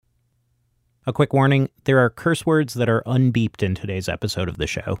A quick warning, there are curse words that are unbeeped in today's episode of the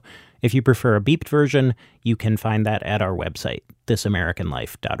show. If you prefer a beeped version, you can find that at our website,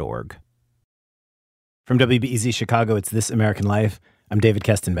 thisamericanlife.org. From WBEZ Chicago, it's This American Life. I'm David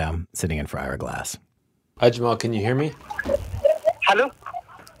Kestenbaum, sitting in for Ira Glass. Ajmal, can you hear me? Hello?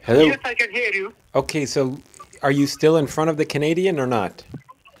 Hello? Yes, I can hear you. Okay, so are you still in front of the Canadian or not?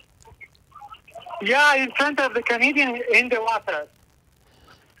 Yeah, in front of the Canadian in the water.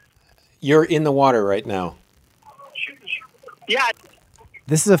 You're in the water right now. Yeah.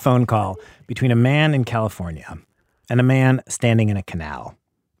 This is a phone call between a man in California and a man standing in a canal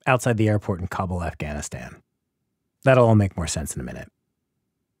outside the airport in Kabul, Afghanistan. That'll all make more sense in a minute.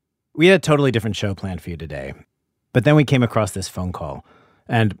 We had a totally different show planned for you today, but then we came across this phone call,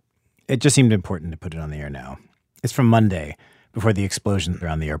 and it just seemed important to put it on the air now. It's from Monday, before the explosion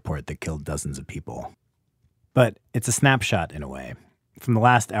around the airport that killed dozens of people. But it's a snapshot, in a way, from the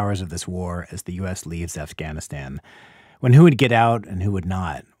last hours of this war as the U.S. leaves Afghanistan, when who would get out and who would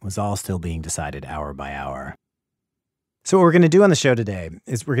not was all still being decided hour by hour. So what we're going to do on the show today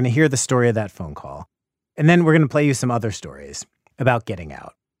is we're going to hear the story of that phone call, and then we're going to play you some other stories about getting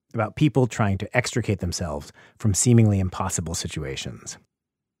out, about people trying to extricate themselves from seemingly impossible situations.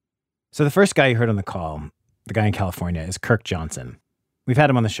 So the first guy you heard on the call, the guy in California, is Kirk Johnson. We've had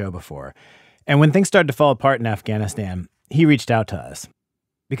him on the show before. And when things started to fall apart in Afghanistan, he reached out to us.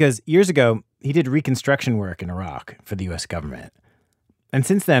 Because years ago, he did reconstruction work in Iraq for the U.S. government. And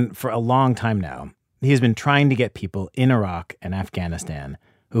since then, for a long time now, he has been trying to get people in Iraq and Afghanistan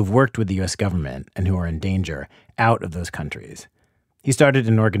who have worked with the U.S. government and who are in danger out of those countries. He started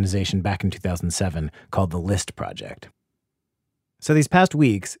an organization back in 2007 called the LIST Project. So these past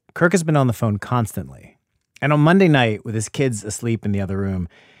weeks, Kirk has been on the phone constantly. And on Monday night, with his kids asleep in the other room,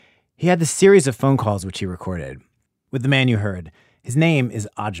 he had this series of phone calls which he recorded with the man you heard. His name is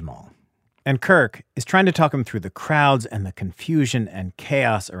Ajmal. And Kirk is trying to talk him through the crowds and the confusion and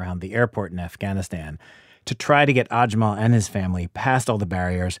chaos around the airport in Afghanistan to try to get Ajmal and his family past all the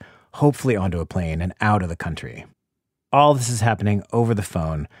barriers, hopefully onto a plane and out of the country. All this is happening over the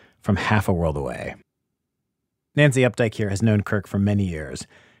phone from half a world away. Nancy Updike here has known Kirk for many years.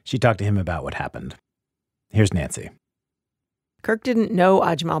 She talked to him about what happened. Here's Nancy. Kirk didn't know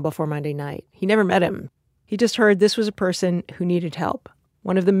Ajmal before Monday night. He never met him. He just heard this was a person who needed help,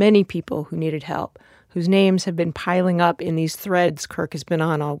 one of the many people who needed help, whose names have been piling up in these threads Kirk has been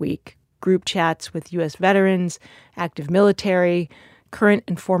on all week. Group chats with U.S. veterans, active military, current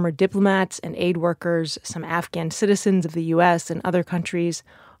and former diplomats and aid workers, some Afghan citizens of the U.S. and other countries,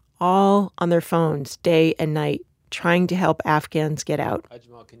 all on their phones day and night, trying to help Afghans get out.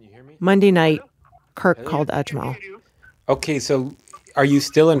 Ajmal, can you hear me? Monday night, Kirk called Ajmal. Okay, so are you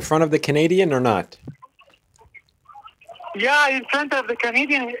still in front of the Canadian or not? Yeah, in front of the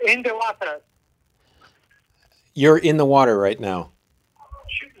Canadian in the water. You're in the water right now.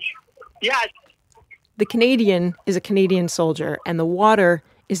 Yeah. The Canadian is a Canadian soldier, and the water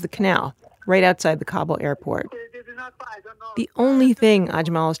is the canal right outside the Kabul airport. The only thing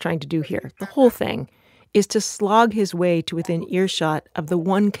Ajmal is trying to do here, the whole thing, is to slog his way to within earshot of the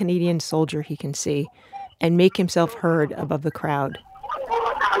one Canadian soldier he can see and make himself heard above the crowd.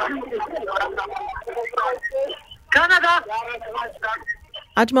 Canada!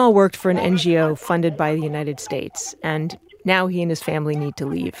 Ajmal worked for an NGO funded by the United States, and now he and his family need to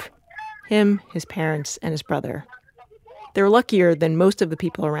leave. Him, his parents, and his brother. They're luckier than most of the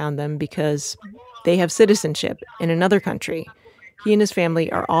people around them because they have citizenship in another country. He and his family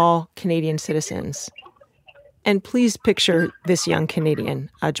are all Canadian citizens. And please picture this young Canadian,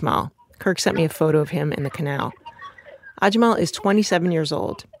 Ajmal. Kirk sent me a photo of him in the canal. Ajmal is 27 years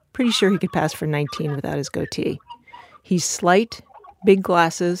old. Pretty sure he could pass for 19 without his goatee. He's slight, big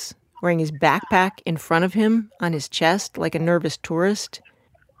glasses, wearing his backpack in front of him on his chest like a nervous tourist.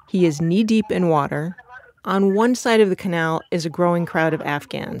 He is knee-deep in water. On one side of the canal is a growing crowd of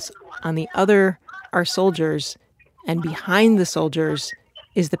Afghans. On the other are soldiers, and behind the soldiers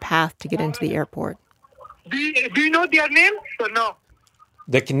is the path to get into the airport. Do you know their names or no?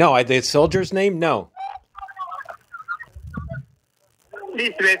 The soldier's name? No.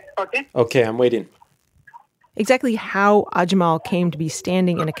 Please wait, okay? Okay, I'm waiting. Exactly how Ajmal came to be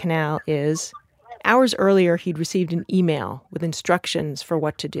standing in a canal is, hours earlier he'd received an email with instructions for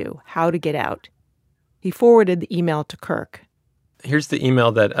what to do, how to get out. He forwarded the email to Kirk. Here's the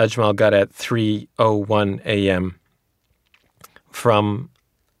email that Ajmal got at 3:01 a.m. from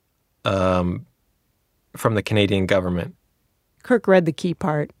the Canadian government. Kirk read the key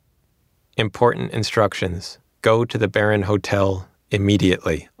part. Important instructions. Go to the Baron Hotel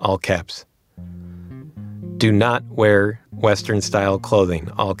immediately, all caps. Do not wear Western-style clothing,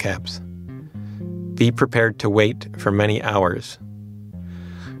 all caps. Be prepared to wait for many hours.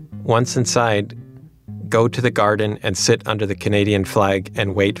 Once inside, go to the garden and sit under the Canadian flag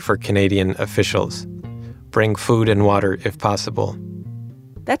and wait for Canadian officials. Bring food and water if possible.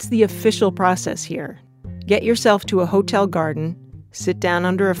 That's the official process here. Get yourself to a hotel garden, sit down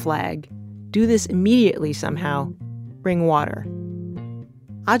under a flag, do this immediately somehow, bring water.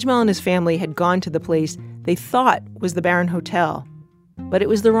 Ajmal and his family had gone to the place they thought was the Barron Hotel, but it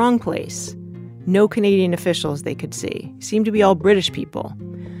was the wrong place. No Canadian officials they could see. Seemed to be all British people.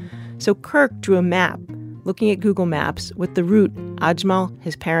 So Kirk drew a map, looking at Google Maps, with the route Ajmal,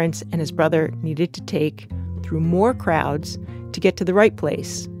 his parents, and his brother needed to take through more crowds to get to the right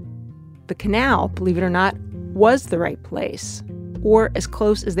place. The canal, believe it or not, was the right place, or as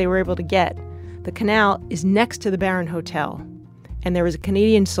close as they were able to get. The canal is next to the Barron Hotel, and there was a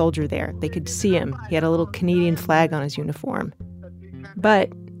Canadian soldier there. They could see him. He had a little Canadian flag on his uniform.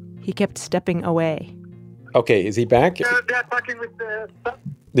 But he kept stepping away. Okay, is he back? They are talking with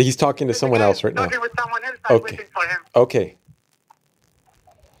He's talking to someone else right now. Talking with someone else. I'm waiting for him. Okay.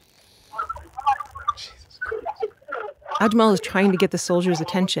 Ajmal is trying to get the soldiers'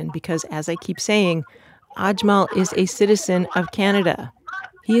 attention because, as I keep saying, Ajmal is a citizen of Canada.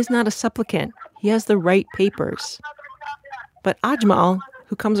 He is not a supplicant. He has the right papers. But Ajmal,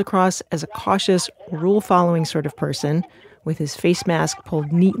 who comes across as a cautious, rule-following sort of person, with his face mask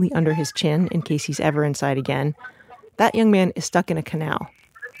pulled neatly under his chin in case he's ever inside again, that young man is stuck in a canal.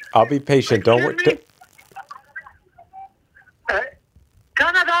 I'll be patient. Don't worry.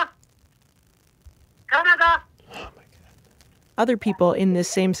 Canada! Canada! Other people in this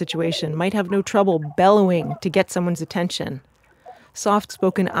same situation might have no trouble bellowing to get someone's attention.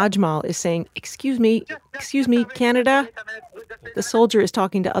 Soft-spoken Ajmal is saying, excuse me, Canada? The soldier is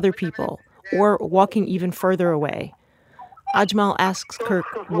talking to other people, or walking even further away. Ajmal asks Kirk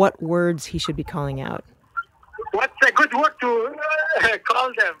what words he should be calling out. What's a good word to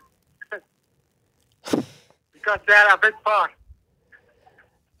call them? Because they're a bit far.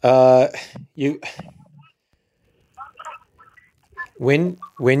 When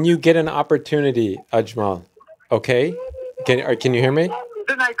you get an opportunity, Ajmal, okay? Can you hear me?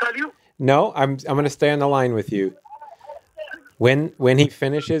 Then I call you? No, I'm going to stay on the line with you. When he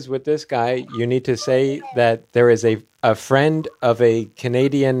finishes with this guy, you need to say that there is a friend of a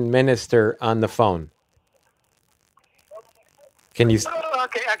Canadian minister on the phone. Can you?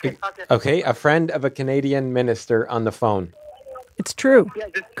 Okay. Okay, a friend of a Canadian minister on the phone. It's true.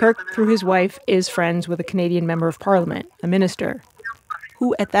 Kirk, through his wife, is friends with a Canadian member of parliament, a minister,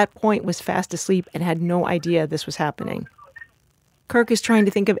 who at that point was fast asleep and had no idea this was happening. Kirk is trying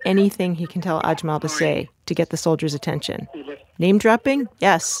to think of anything he can tell Ajmal to say to get the soldiers' attention. Name dropping?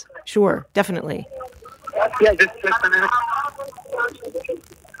 Yes, sure, definitely. Yeah, just a minute.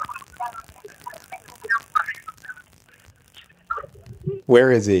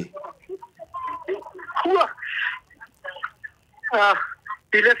 Where is he? He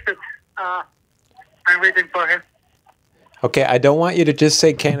left it. I'm waiting for him. Okay, I don't want you to just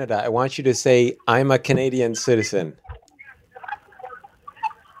say Canada. I want you to say, I'm a Canadian citizen.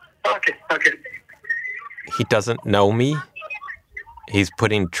 Okay. He doesn't know me. He's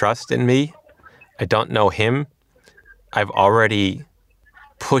putting trust in me. I don't know him. I've already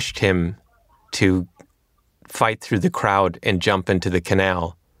pushed him to fight through the crowd and jump into the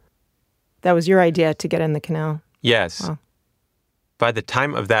canal. That was your idea, to get in the canal? Yes. Wow. By the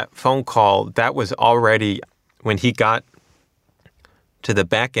time of that phone call, that was already, when he got to the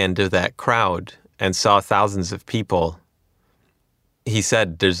back end of that crowd and saw thousands of people, he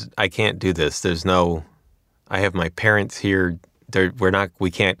said, I can't do this. I have my parents here.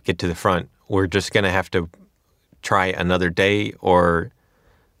 We can't get to the front. We're just going to have to try another day or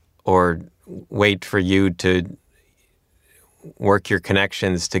wait for you to work your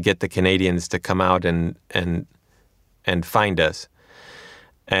connections to get the Canadians to come out and find us.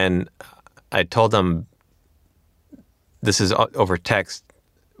 And I told them, this is over text,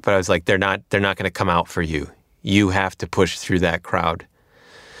 but I was like, they're not going to come out for you. You have to push through that crowd.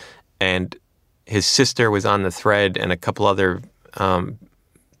 And his sister was on the thread, and a couple other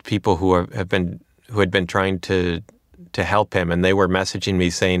people who had been trying to help him, and they were messaging me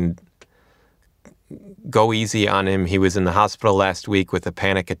saying, "Go easy on him. He was in the hospital last week with a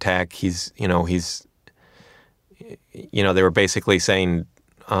panic attack. They were basically saying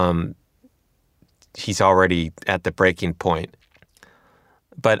he's already at the breaking point."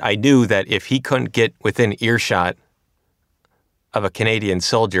 But I knew that if he couldn't get within earshot of a Canadian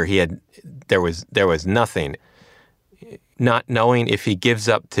soldier, there was nothing. Not knowing if he gives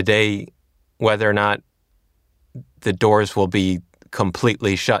up today, whether or not the doors will be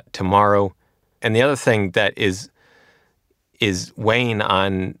completely shut tomorrow, And the other thing that is weighing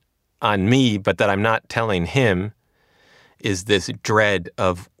on me, but that I'm not telling him, is this dread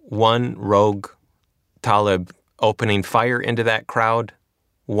of one rogue Talib opening fire into that crowd,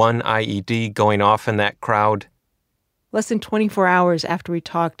 one IED going off in that crowd. Less than 24 hours after we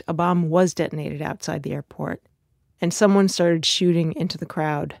talked, a bomb was detonated outside the airport, and someone started shooting into the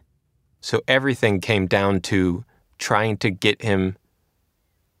crowd. So everything came down to trying to get him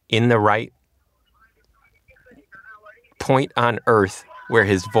in the right point on earth where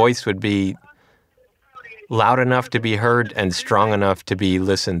his voice would be loud enough to be heard and strong enough to be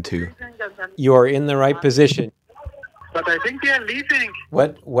listened to. You are in the right position. But I think they are leaving.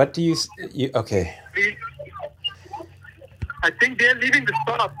 What do you okay. I think they are leaving the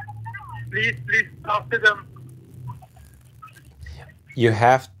stop. Please talk to them. You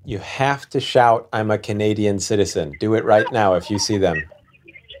have to shout, "I'm a Canadian citizen." Do it right now if you see them.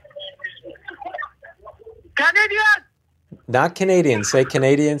 Canadian! Not Canadian. Say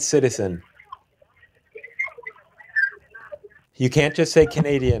Canadian citizen. You can't just say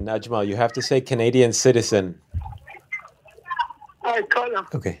Canadian, Ajmal. You have to say Canadian citizen. I call them.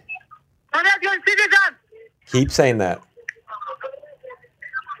 Okay. Canadian citizen! Keep saying that.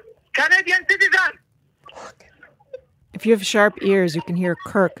 Canadian citizen! If you have sharp ears, you can hear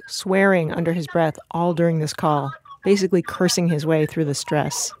Kirk swearing under his breath all during this call, basically cursing his way through the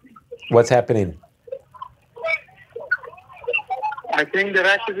stress. What's happening? I think the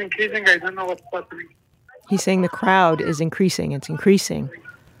rush is increasing. I don't know what's happening. He's saying the crowd is increasing. It's increasing.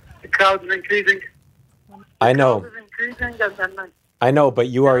 The crowd is increasing. I know. Crowd is increasing and then I know, but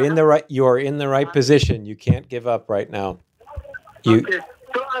you are in the right. You are in the right position. You can't give up right now. Okay.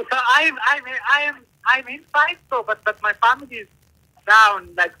 So I'm inside, but my family is down.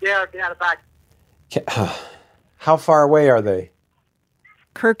 Like they are back. How far away are they?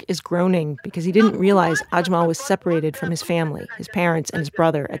 Kirk is groaning because he didn't realize Ajmal was separated from his family, his parents, and his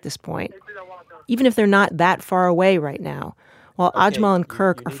brother at this point. Even if they're not that far away right now, while Ajmal and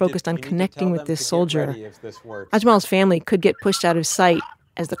Kirk are focused on connecting with this soldier, Ajmal's family could get pushed out of sight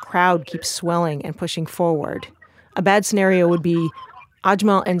as the crowd keeps swelling and pushing forward. A bad scenario would be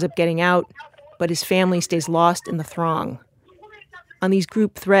Ajmal ends up getting out, but his family stays lost in the throng. On these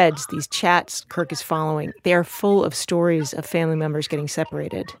group threads, these chats Kirk is following, they are full of stories of family members getting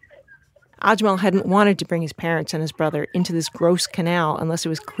separated. Ajmal hadn't wanted to bring his parents and his brother into this gross canal unless it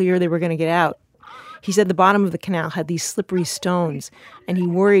was clear they were going to get out. He said the bottom of the canal had these slippery stones, and he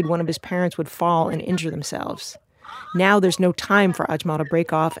worried one of his parents would fall and injure themselves. Now there's no time for Ajmal to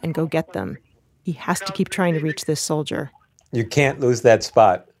break off and go get them. He has to keep trying to reach this soldier. You can't lose that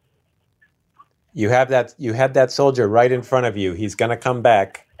spot. You had that soldier right in front of you. He's going to come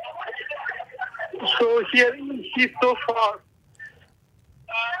back. So here he's so far.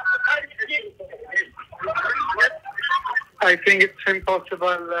 I think it's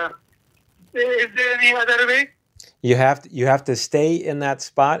impossible. Is there any other way? You have to stay in that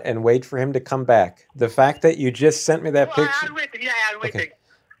spot and wait for him to come back. The fact that you just sent me that picture. I'm waiting. Yeah, I'm waiting.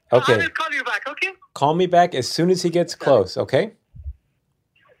 Okay. I will call you back. Okay. Call me back as soon as he gets close. Okay.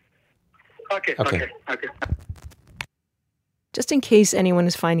 Okay. Just in case anyone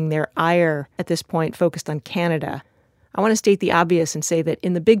is finding their ire at this point focused on Canada, I want to state the obvious and say that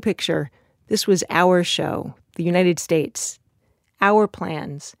in the big picture, this was our show, the United States. Our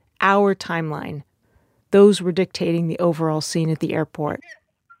plans, our timeline. Those were dictating the overall scene at the airport.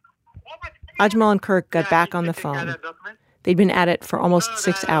 Ajmal and Kirk got back on the phone. They'd been at it for almost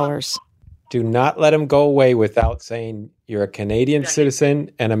 6 hours. Do not let him go away without saying you're a Canadian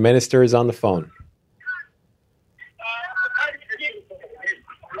citizen and a minister is on the phone.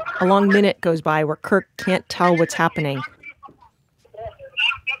 A long minute goes by where Kirk can't tell what's happening.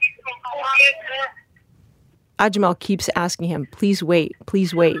 Ajmal keeps asking him, please wait,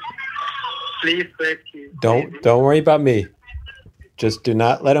 please wait. Please wait. Don't worry about me. Just do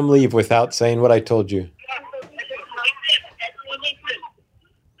not let him leave without saying what I told you.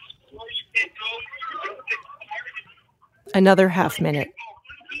 Another half minute.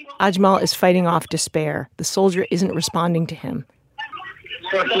 Ajmal is fighting off despair. The soldier isn't responding to him.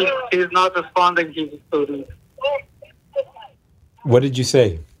 So he's not responding. He's story. What did you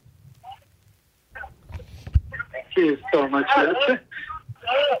say? He is so much hurt.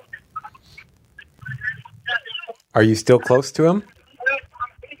 Are you still close to him?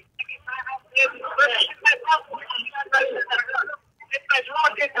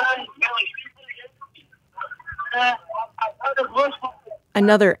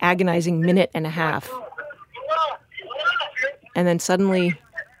 Another agonizing minute and a half. And then suddenly...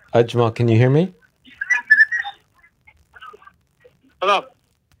 Ajmal, can you hear me? Hello.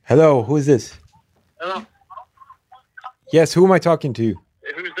 Hello, who is this? Hello. Yes, who am I talking to?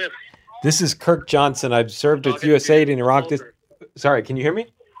 Who's this? This is Kirk Johnson. I've served with USAID in Iraq. Sorry, can you hear me?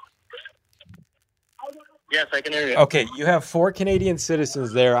 Yes, I can hear you. Okay, you have 4 Canadian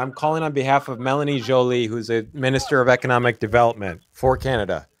citizens there. I'm calling on behalf of Melanie Joly, who's a Minister of Economic Development for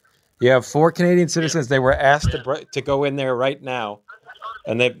Canada. You have 4 Canadian citizens. They were asked to go in there right now,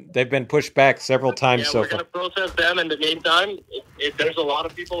 and they've been pushed back several times so we're far. going to process them. In the meantime, if there's a lot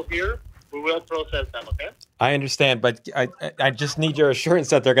of people here, we will process them, okay? I understand, but I just need your assurance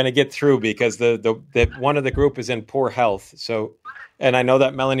that they're going to get through because the one of the group is in poor health. So, and I know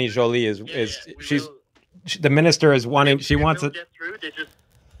that Melanie Joly the minister is wanting. She wants it.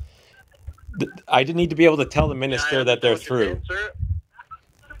 I need to be able to tell the minister that they're through.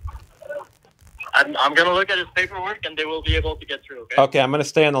 I'm going to look at his paperwork, and they will be able to get through. Okay, I'm going to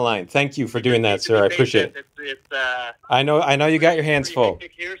stay on the line. Thank you for doing that, sir. I appreciate it. I know you got your hands full.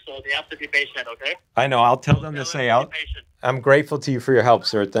 Here, so they have to be patient. Okay. I know. I'll tell them to say I'm grateful to you for your help,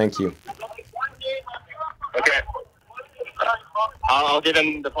 sir. Thank you. Okay. I'll give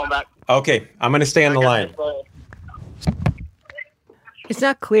him the phone back. Okay, I'm going to stay on the line. It's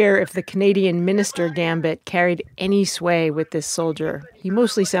not clear if the Canadian minister gambit carried any sway with this soldier. He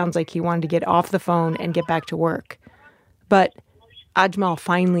mostly sounds like he wanted to get off the phone and get back to work. But Ajmal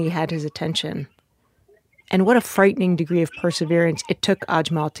finally had his attention. And what a frightening degree of perseverance it took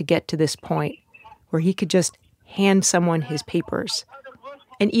Ajmal to get to this point, where he could just hand someone his papers.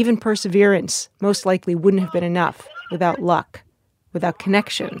 And even perseverance most likely wouldn't have been enough without luck, without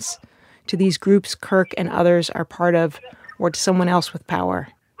connections to these groups Kirk and others are part of, or to someone else with power.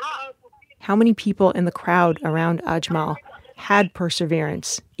 How many people in the crowd around Ajmal had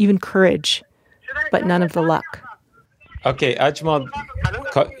perseverance, even courage, but none of the luck? Okay, Ajmal,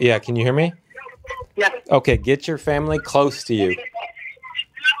 yeah, can you hear me? Yeah. Okay, get your family close to you.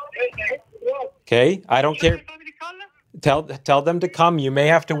 Okay, I don't care. Tell them to come. You may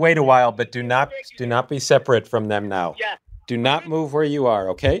have to wait a while, but do not be separate from them now. Yeah. Do not move where you are,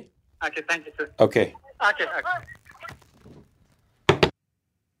 okay? Okay, thank you, sir. Okay. Okay.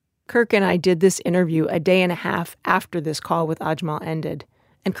 Kirk and I did this interview a day and a half after this call with Ajmal ended,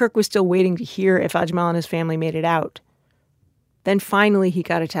 and Kirk was still waiting to hear if Ajmal and his family made it out. Then finally he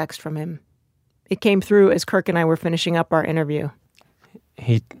got a text from him. It came through as Kirk and I were finishing up our interview.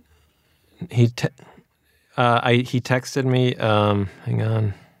 He texted me, hang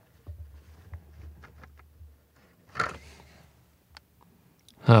on.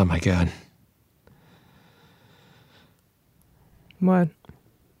 Oh my God. What?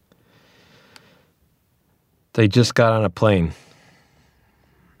 They just got on a plane.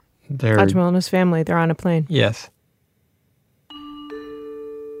 Ajmal and his family, they're on a plane. Yes.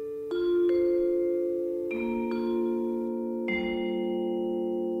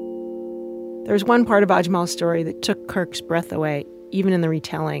 There's one part of Ajmal's story that took Kirk's breath away, even in the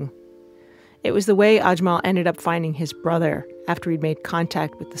retelling. It was the way Ajmal ended up finding his brother after he'd made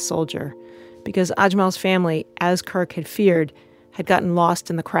contact with the soldier, because Ajmal's family, as Kirk had feared, had gotten lost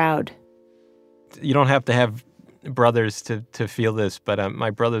in the crowd. You don't have to have brothers to feel this, but my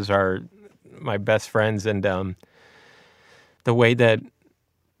brothers are my best friends, and the way that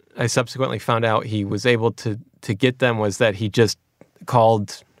I subsequently found out he was able to get them was that he just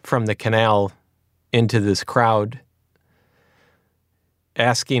called from the canal into this crowd,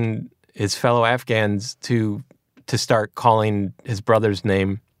 asking his fellow Afghans to start calling his brother's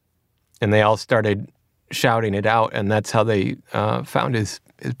name, and they all started shouting it out, and that's how they found his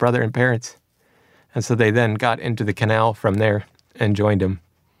brother and parents. And so they then got into the canal from there and joined him.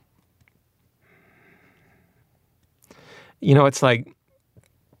 You know, it's like,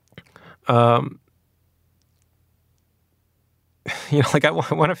 like I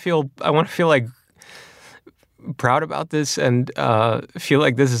want to feel like proud about this and feel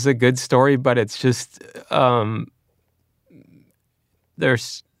like this is a good story, but it's just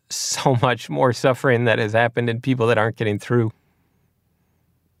there's so much more suffering that has happened in people that aren't getting through.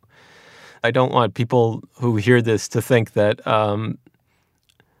 I don't want people who hear this to think that,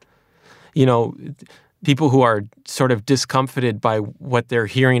 people who are sort of discomfited by what they're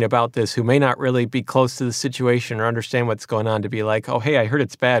hearing about this, who may not really be close to the situation or understand what's going on, to be like, oh, hey, I heard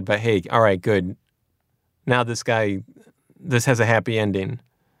it's bad, but hey, all right, good. Now this has a happy ending.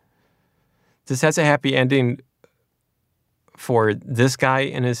 This has a happy ending for this guy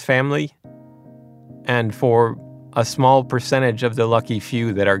and his family, and for a small percentage of the lucky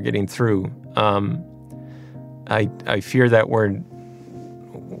few that are getting through. I fear that we're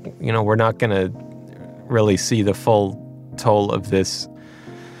not going to really see the full toll of this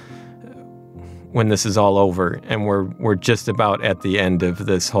when this is all over, and we're just about at the end of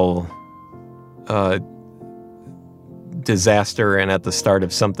this whole disaster and at the start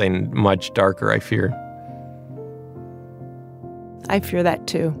of something much darker, I fear. I fear that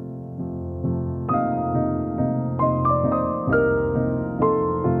too.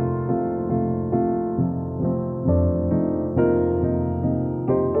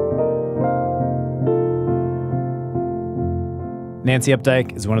 Nancy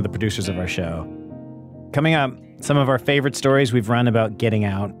Updike is one of the producers of our show. Coming up, some of our favorite stories we've run about getting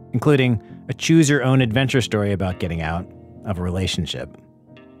out, including a choose-your-own-adventure story about getting out of a relationship.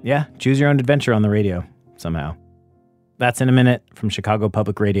 Yeah, choose your own adventure on the radio, somehow. That's in a minute from Chicago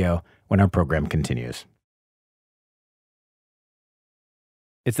Public Radio when our program continues.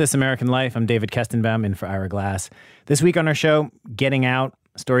 It's This American Life. I'm David Kestenbaum in for Ira Glass. This week on our show, Getting Out,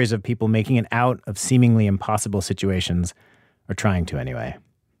 stories of people making it out of seemingly impossible situations, or trying to anyway.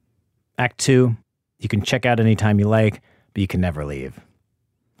 Act 2, you can check out anytime you like, but you can never leave.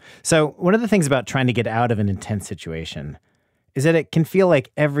 So one of the things about trying to get out of an intense situation is that it can feel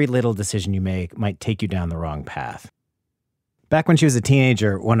like every little decision you make might take you down the wrong path. Back when she was a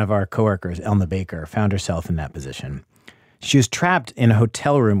teenager, one of our coworkers, Elna Baker, found herself in that position. She was trapped in a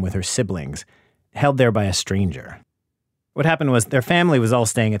hotel room with her siblings, held there by a stranger. What happened was their family was all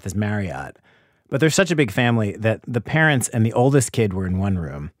staying at this Marriott, but they're such a big family that the parents and the oldest kid were in one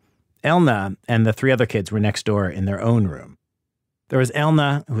room. Elna and the 3 other kids were next door in their own room. There was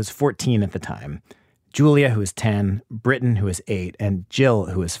Elna, who was 14 at the time, Julia, who was 10, Britton, who was 8, and Jill,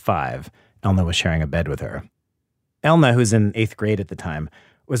 who was 5. Elna was sharing a bed with her. Elna, who was in 8th grade at the time,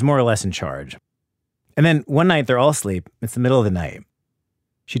 was more or less in charge. And then one night they're all asleep. It's the middle of the night.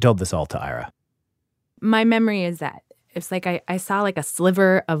 She told this all to Ira. My memory is that it's like I saw like a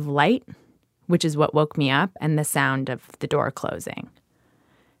sliver of light, which is what woke me up, and the sound of the door closing.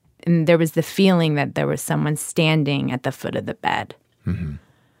 And there was the feeling that there was someone standing at the foot of the bed. Mm-hmm.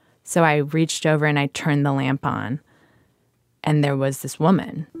 So I reached over and I turned the lamp on, and there was this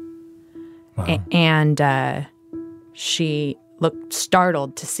woman. Wow. And she looked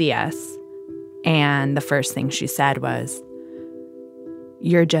startled to see us. And the first thing she said was,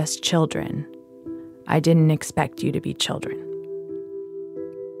 "You're just children. I didn't expect you to be children."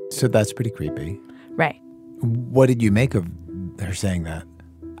 So that's pretty creepy. Right. What did you make of her saying that?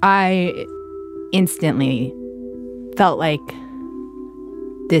 I instantly felt like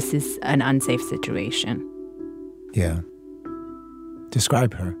this is an unsafe situation. Yeah.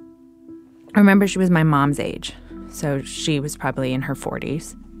 Describe her. I remember she was my mom's age. So she was probably in her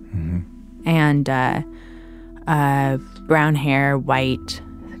 40s. Mm-hmm. And brown hair, white,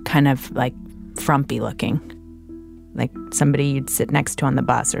 kind of like frumpy looking. Like somebody you'd sit next to on the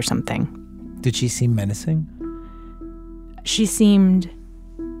bus or something. Did she seem menacing? She seemed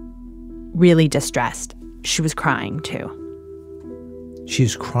really distressed. She was crying, too. She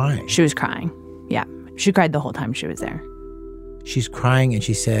was crying? She was crying, yeah. She cried the whole time she was there. She's crying and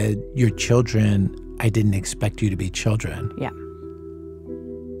she said, "You're children. I didn't expect you to be children." Yeah.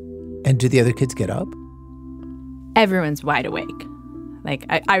 And do the other kids get up? Everyone's wide awake. Like,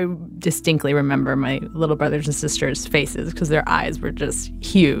 I distinctly remember my little brothers and sisters' faces because their eyes were just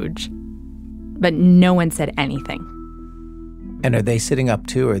huge. But no one said anything. And are they sitting up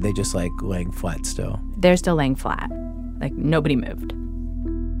too, or are they just, like, laying flat still? They're still laying flat. Like, nobody moved.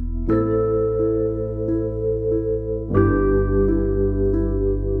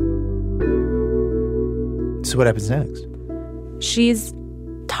 So what happens next? She's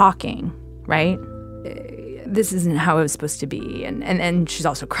talking, right? This isn't how it was supposed to be. And she's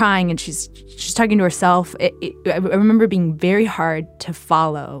also crying, and she's talking to herself. I remember being very hard to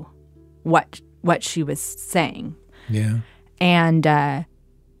follow what she was saying. Yeah. And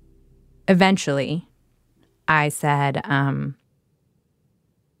eventually I said, "I'm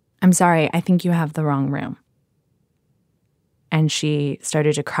sorry, I think you have the wrong room." And she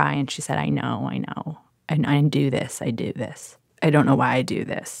started to cry, and she said, I know. And I do this. I don't know why I do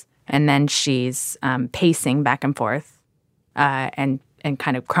this. And then she's pacing back and forth and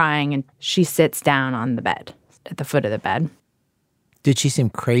kind of crying. And she sits down on the bed, at the foot of the bed. Did she seem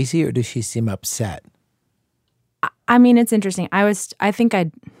crazy or did she seem upset? I mean, it's interesting. I was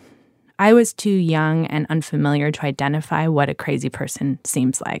too young and unfamiliar to identify what a crazy person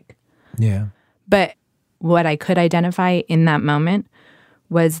seems like. Yeah. But what I could identify in that moment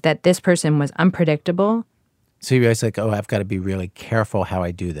was that this person was unpredictable. So you guys like, oh, I've got to be really careful how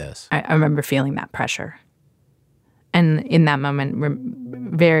I do this. I remember feeling that pressure. And in that moment,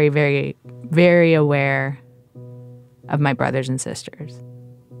 very, very, very aware of my brothers and sisters.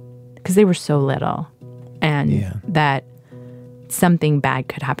 Because they were so little. And that something bad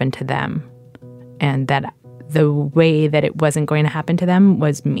could happen to them. And that the way that it wasn't going to happen to them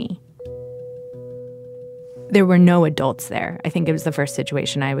was me. there were no adults there. I think it was the first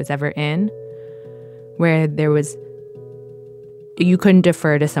situation I was ever in where you couldn't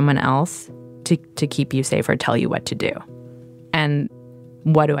defer to someone else to keep you safe or tell you what to do. And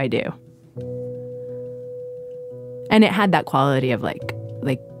what do I do? And it had that quality of like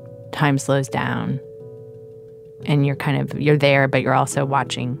time slows down and you're there, but you're also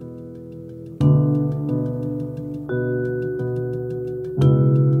watching.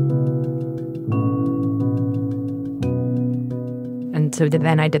 And so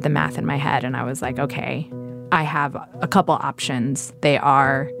then I did the math in my head and I was like, okay, I have a couple options. They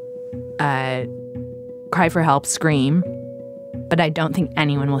are cry for help, scream, but I don't think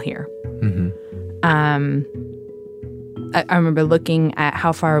anyone will hear. Mm-hmm. I remember looking at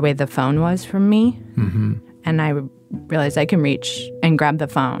how far away the phone was from me, Mm-hmm. and I realized I can reach and grab the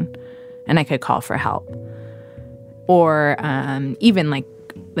phone, and I could call for help. Or even like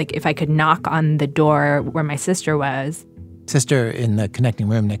if I could knock on the door where my sister was. Sister in the connecting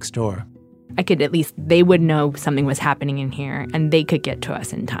room next door. I could at least, they would know something was happening in here, and they could get to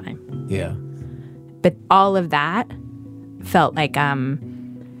us in time. Yeah. But all of that felt like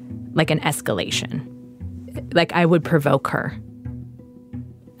an escalation. Like I would provoke her.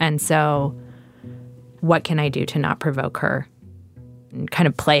 And so what can I do to not provoke her? And kind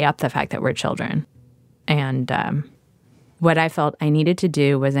of play up the fact that we're children. And what I felt I needed to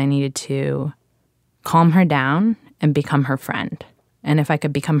do was I needed to calm her down and become her friend. And if I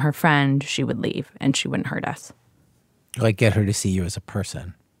could become her friend, she would leave and she wouldn't hurt us. Like get her to see you as a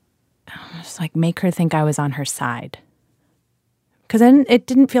person. Just like make her think I was on her side. Because it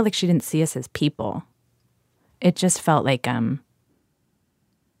didn't feel like she didn't see us as people. It just felt like,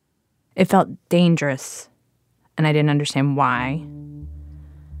 it felt dangerous. And I didn't understand why.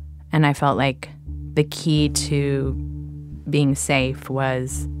 And I felt like the key to being safe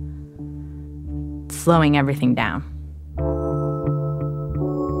was slowing everything down.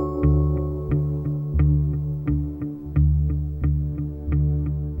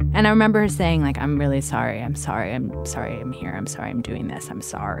 And I remember her saying, like, I'm really sorry. I'm sorry. I'm sorry I'm here. I'm sorry I'm doing this. I'm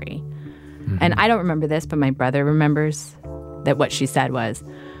sorry. Mm-hmm. And I don't remember this, but my brother remembers that what she said was,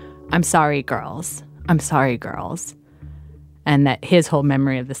 I'm sorry, girls. I'm sorry, girls. And that his whole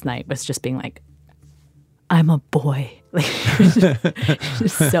memory of this night was just being like, I'm a boy. Like,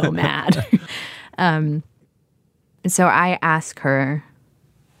 just so mad. So I asked her,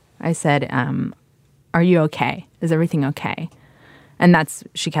 I said, are you okay? Is everything okay? And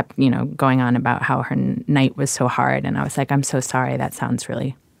she kept, going on about how her night was so hard. And I was like, I'm so sorry. That sounds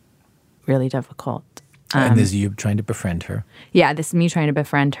really, really difficult. And this is you trying to befriend her. Yeah, this is me trying to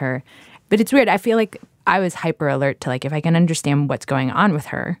befriend her. But it's weird. I feel like I was hyper alert to like, if I can understand what's going on with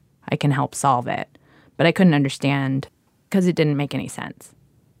her, I can help solve it. But I couldn't understand because it didn't make any sense.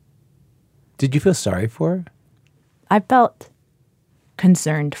 Did you feel sorry for her? I felt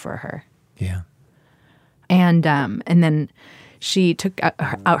concerned for her. Yeah. And then she took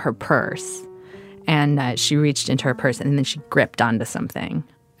out her purse, and she reached into her purse, and then she gripped onto something.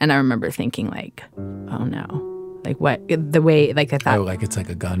 And I remember thinking, like, oh no, like what? The way, like I thought, oh, like it's like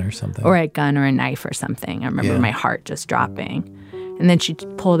a gun or something, or a gun or a knife or something. I remember my heart just dropping. And then she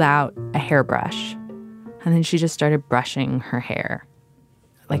pulled out a hairbrush, and then she just started brushing her hair,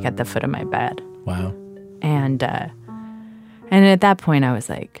 like at the foot of my bed. Wow. And at that point, I was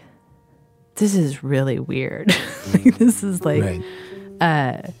like, this is really weird. Like, this is like,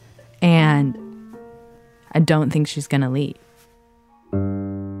 right. And I don't think she's going to leave.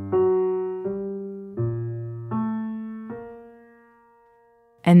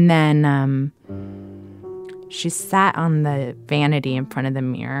 And then she sat on the vanity in front of the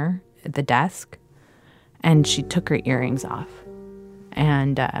mirror at the desk, and she took her earrings off.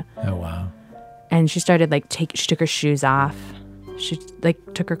 And oh, wow. And she started she took her shoes off. She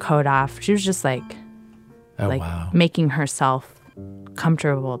took her coat off. She was just wow. making herself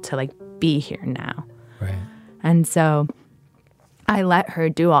comfortable to be here now. Right. And so I let her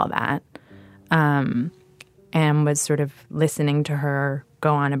do all that, and was sort of listening to her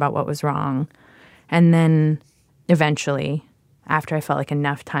go on about what was wrong. And then eventually, after I felt like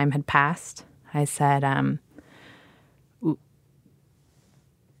enough time had passed, I said,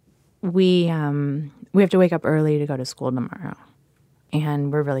 we have to wake up early to go to school tomorrow.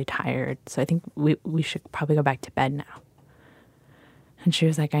 And we're really tired, so I think we should probably go back to bed now. And she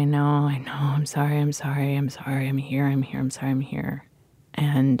was like, I know, I'm sorry, I'm here, I'm sorry, I'm here.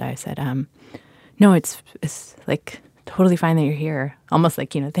 And I said, no, it's like totally fine that you're here. Almost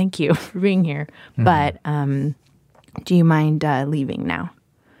like, thank you for being here. Mm-hmm. But do you mind leaving now?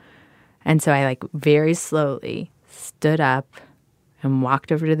 And so I very slowly stood up and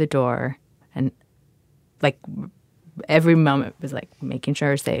walked over to the door and like every moment was like making sure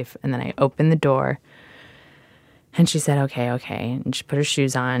her safe. And then I opened the door and she said, okay. And she put her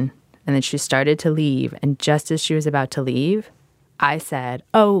shoes on and then she started to leave. And just as she was about to leave, I said,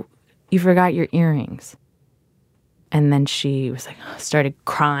 oh, you forgot your earrings. And then she was like, started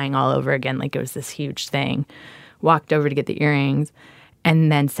crying all over again, like it was this huge thing. Walked over to get the earrings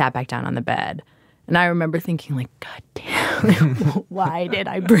and then sat back down on the bed. And I remember thinking, like, God damn, why did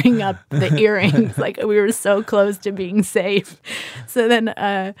I bring up the earrings? Like, we were so close to being safe. So then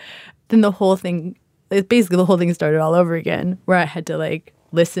the whole thing, basically the whole thing started all over again, where I had to, like,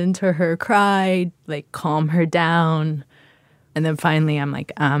 listen to her cry, like, calm her down. And then finally I'm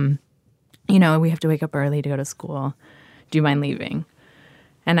like, you know, we have to wake up early to go to school. Do you mind leaving?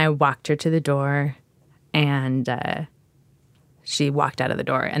 And I walked her to the door, and she walked out of the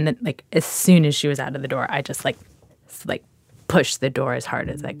door. And then, like, as soon as she was out of the door, I just, like pushed the door as hard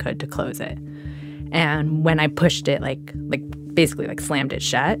as I could to close it. And when I pushed it, like basically, like, slammed it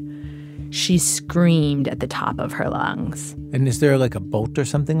shut, she screamed at the top of her lungs. And is there, like, a bolt or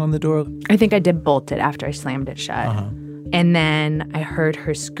something on the door? I think I did bolt it after I slammed it shut. Uh-huh. And then I heard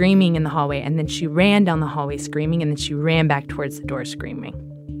her screaming in the hallway, and then she ran down the hallway screaming, and then she ran back towards the door screaming.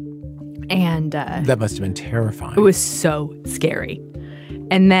 And that must have been terrifying. It was so scary.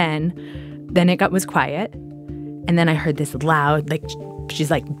 And then it was quiet, and then I heard this loud, like, she's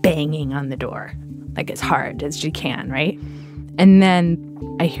like banging on the door, like as hard as she can, right? And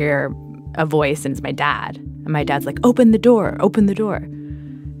then I hear a voice, and it's my dad. And my dad's like, open the door.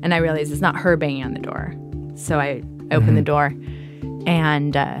 And I realized it's not her banging on the door. So I opened the door,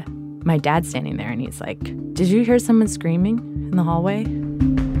 and my dad's standing there, and he's like, did you hear someone screaming in the hallway?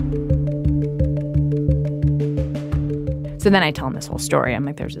 So then I tell him this whole story. I'm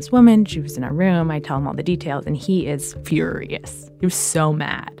like, there's this woman, she was in our room. I tell him all the details, and he is furious. He was so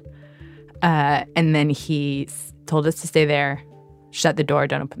mad. And then he told us to stay there, shut the door,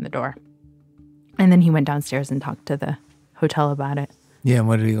 don't open the door. And then he went downstairs and talked to the hotel about it. Yeah, and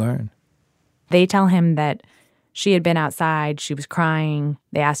what did he learn? They tell him that she had been outside. She was crying.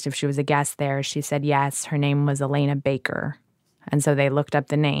 They asked if she was a guest there. She said yes. Her name was Elena Baker. And so they looked up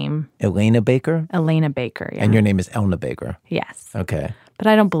the name. Elena Baker? Elena Baker, yeah. And your name is Elna Baker? Yes. Okay. But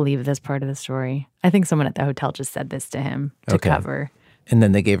I don't believe this part of the story. I think someone at the hotel just said this to him to cover. And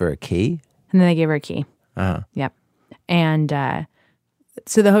then they gave her a key? And then they gave her a key. Uh-huh. Yep. And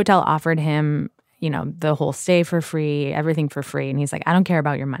so the hotel offered him, you know, the whole stay for free, everything for free. And he's like, I don't care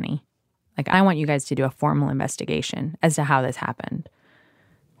about your money. Like, I want you guys to do a formal investigation as to how this happened.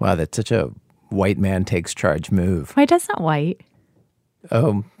 Wow, that's such a white man takes charge move. Why, that's not white.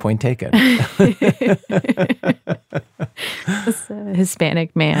 Oh, point taken. It's a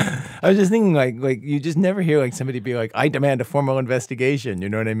Hispanic man. I was just thinking, like you just never hear like somebody be like, "I demand a formal investigation." You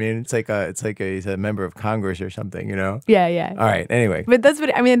know what I mean? It's like he's a member of Congress or something. You know? Yeah, yeah. All right. Anyway, But that's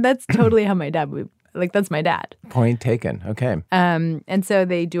what I mean. That's totally how my dad would. Like, that's my dad. point taken. Okay. And so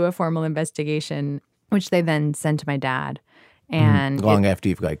they do a formal investigation, which they then send to my dad. And Long after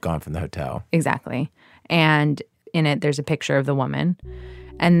you've like gone from the hotel. Exactly. And in it, there's a picture of the woman.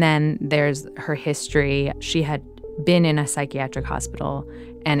 And then there's her history. She had been in a psychiatric hospital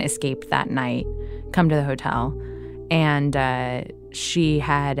and escaped that night, come to the hotel. And she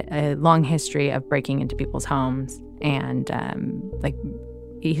had a long history of breaking into people's homes. And like,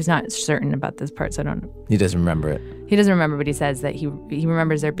 he's not certain about this part, so I don't know. He doesn't remember it. He doesn't remember, but he says that he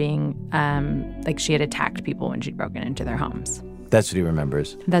remembers there being, like, she had attacked people when she'd broken into their homes. That's what he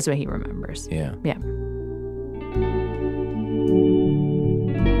remembers. That's what he remembers. Yeah. Yeah.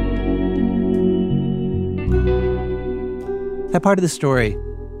 That part of the story,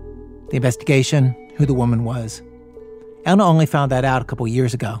 the investigation, who the woman was, Elna only found that out a couple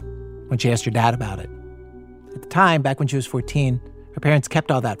years ago when she asked her dad about it. At the time, back when she was 14, her parents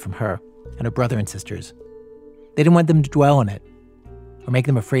kept all that from her and her brother and sisters. They didn't want them to dwell on it or make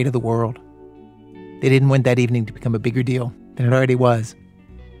them afraid of the world. They didn't want that evening to become a bigger deal than it already was.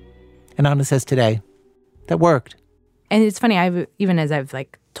 And Elna says today, that worked. And it's funny, even as I've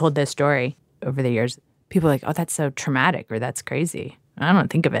like told this story over the years, people are like, oh, that's so traumatic or that's crazy. And I don't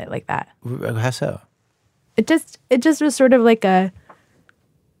think of it like that. How so? It just was sort of like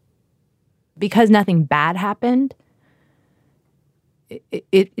because nothing bad happened,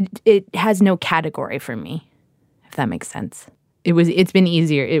 it has no category for me, if that makes sense. It was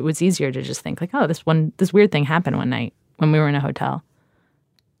easier to just think like, oh, this weird thing happened one night when we were in a hotel.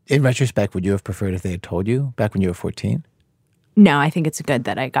 In retrospect, would you have preferred if they had told you back when you were 14? No, I think it's good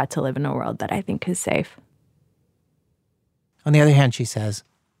that I got to live in a world that I think is safe. On the other hand, she says,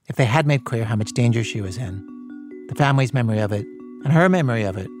 if they had made clear how much danger she was in, the family's memory of it and her memory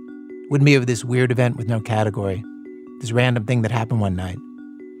of it wouldn't be over this weird event with no category, this random thing that happened one night.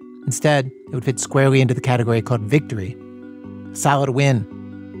 Instead, it would fit squarely into the category called victory, a solid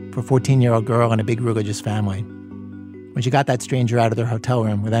win for a 14-year-old girl in a big religious family, when she got that stranger out of their hotel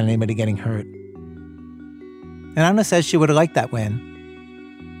room without anybody getting hurt. And Anna says she would have liked that win.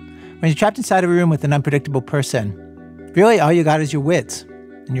 When you're trapped inside of a room with an unpredictable person, really all you got is your wits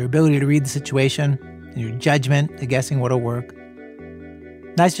and your ability to read the situation and your judgment to guessing what'll work.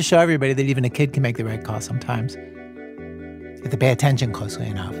 Nice to show everybody that even a kid can make the right call sometimes, if they pay attention closely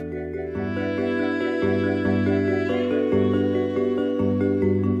enough.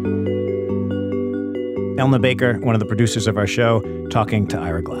 Elna Baker, one of the producers of our show, talking to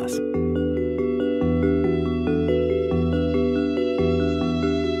Ira Glass.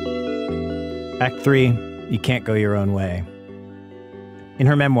 Act 3, You Can't Go Your Own Way. In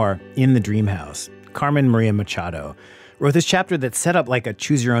her memoir, In the Dream House, Carmen Maria Machado wrote this chapter that set up like a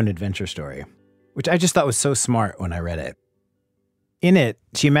choose-your-own-adventure story, which I just thought was so smart when I read it. In it,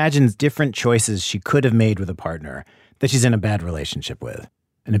 she imagines different choices she could have made with a partner that she's in a bad relationship with,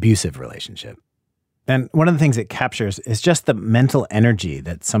 an abusive relationship. And one of the things it captures is just the mental energy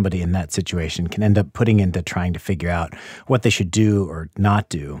that somebody in that situation can end up putting into trying to figure out what they should do or not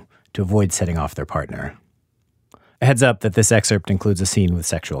do to avoid setting off their partner. A heads up that this excerpt includes a scene with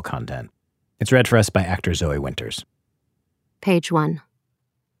sexual content. It's read for us by actor Zoe Winters. Page 1.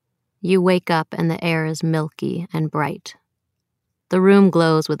 You wake up and the air is milky and bright. The room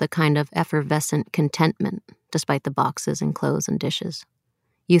glows with a kind of effervescent contentment, despite the boxes and clothes and dishes.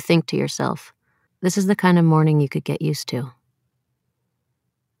 You think to yourself, this is the kind of morning you could get used to.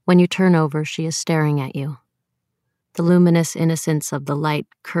 When you turn over, she is staring at you. The luminous innocence of the light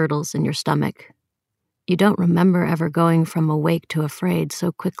curdles in your stomach. You don't remember ever going from awake to afraid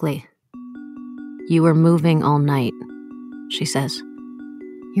so quickly. You were moving all night, she says.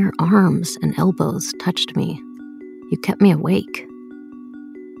 Your arms and elbows touched me. You kept me awake.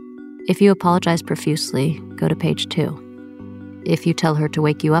 If you apologize profusely, go to page 2. If you tell her to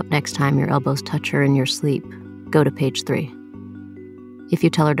wake you up next time your elbows touch her in your sleep, go to page 3. If you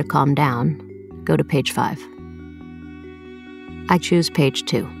tell her to calm down, go to page 5. I choose page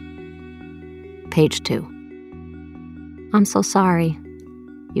 2. Page 2. I'm so sorry,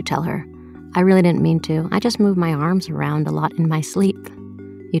 you tell her. I really didn't mean to. I just moved my arms around a lot in my sleep.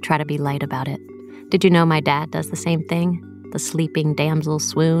 You try to be light about it. Did you know my dad does the same thing? The sleeping damsel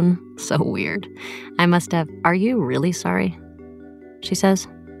swoon? So weird. I must have. Are you really sorry? She says,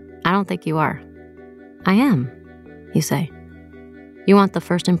 I don't think you are. I am, you say. You want the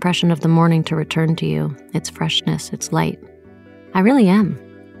first impression of the morning to return to you, its freshness, its light. I really am.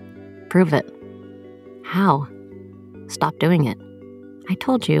 Prove it. How? Stop doing it. I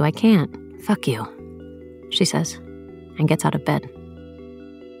told you I can't. Fuck you, she says, and gets out of bed.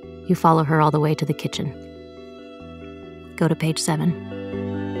 You follow her all the way to the kitchen. Go to page 7.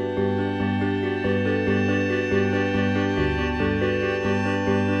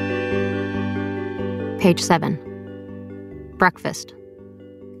 Page 7. Breakfast.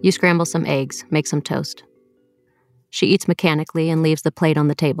 You scramble some eggs, make some toast. She eats mechanically and leaves the plate on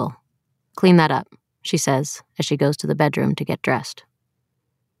the table. Clean that up, she says, as she goes to the bedroom to get dressed.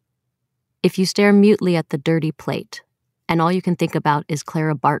 If you stare mutely at the dirty plate, and all you can think about is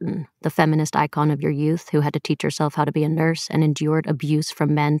Clara Barton, the feminist icon of your youth who had to teach herself how to be a nurse and endured abuse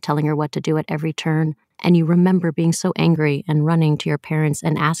from men telling her what to do at every turn, and you remember being so angry and running to your parents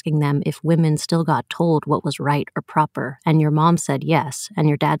and asking them if women still got told what was right or proper, and your mom said yes, and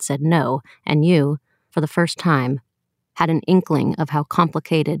your dad said no, and you, for the first time, had an inkling of how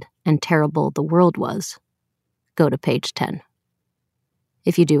complicated and terrible the world was, go to page 10.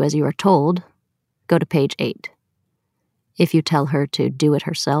 If you do as you are told, go to page 8. If you tell her to do it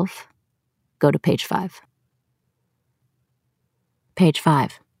herself, go to page 5. Page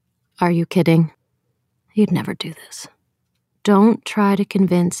 5. Are you kidding? You'd never do this. Don't try to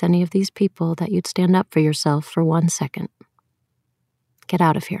convince any of these people that you'd stand up for yourself for 1 second. Get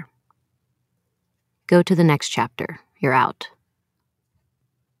out of here. Go to the next chapter. You're out.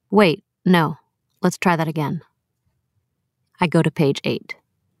 Wait, no. Let's try that again. I go to page 8.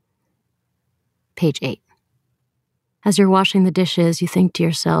 Page 8. As you're washing the dishes, you think to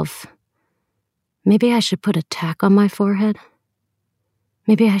yourself, maybe I should put a tack on my forehead.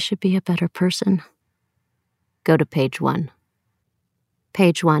 Maybe I should be a better person. Go to page 1.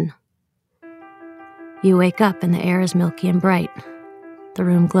 Page 1. You wake up and the air is milky and bright. The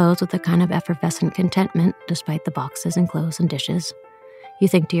room glows with a kind of effervescent contentment, despite the boxes and clothes and dishes. You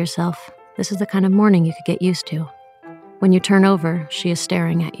think to yourself, this is the kind of morning you could get used to. When you turn over, she is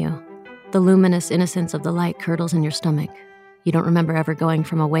staring at you. The luminous innocence of the light curdles in your stomach. You don't remember ever going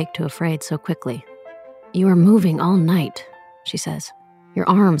from awake to afraid so quickly. You were moving all night, she says. Your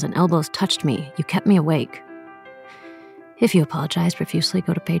arms and elbows touched me. You kept me awake. If you apologize profusely,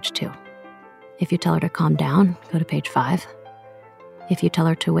 go to page 2. If you tell her to calm down, go to page 5. If you tell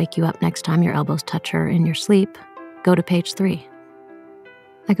her to wake you up next time your elbows touch her in your sleep, go to page 3.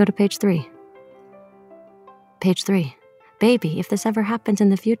 I go to page 3. Page 3. Baby, if this ever happens in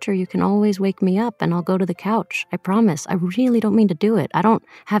the future, you can always wake me up and I'll go to the couch. I promise. I really don't mean to do it. I don't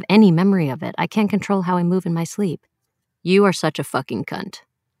have any memory of it. I can't control how I move in my sleep. You are such a fucking cunt,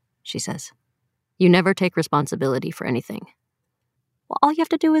 she says. You never take responsibility for anything. Well, all you have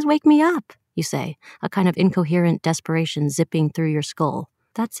to do is wake me up, you say, a kind of incoherent desperation zipping through your skull.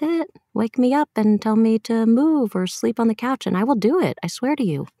 That's it. Wake me up and tell me to move or sleep on the couch and I will do it. I swear to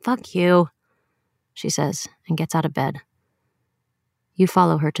you. Fuck you, she says, and gets out of bed. You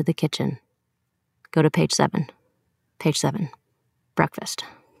follow her to the kitchen. Go to page 7. Page 7. Breakfast.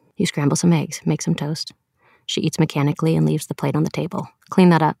 You scramble some eggs, make some toast. She eats mechanically and leaves the plate on the table. Clean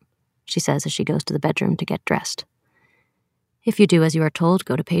that up, she says as she goes to the bedroom to get dressed. If you do as you are told,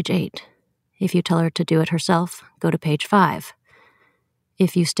 go to page 8. If you tell her to do it herself, go to page 5.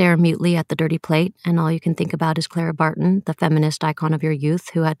 If you stare mutely at the dirty plate and all you can think about is Clara Barton, the feminist icon of your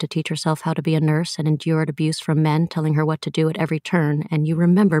youth who had to teach herself how to be a nurse and endured abuse from men telling her what to do at every turn, and you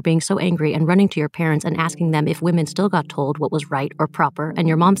remember being so angry and running to your parents and asking them if women still got told what was right or proper, and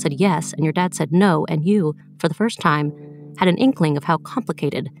your mom said yes and your dad said no, and you, for the first time, had an inkling of how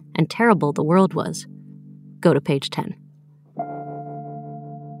complicated and terrible the world was, go to page 10.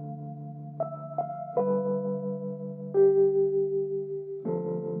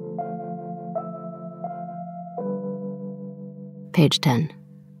 Page 10.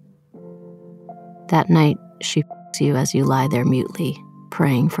 That night, she f***s you as you lie there mutely,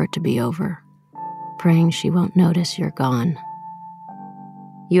 praying for it to be over, praying she won't notice you're gone.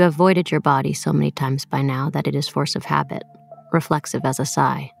 You have voided your body so many times by now that it is force of habit, reflexive as a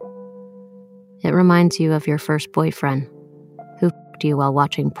sigh. It reminds you of your first boyfriend, who f***ed you while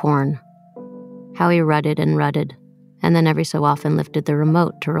watching porn, how he rutted, and then every so often lifted the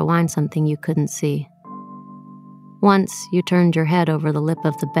remote to rewind something you couldn't see. Once, you turned your head over the lip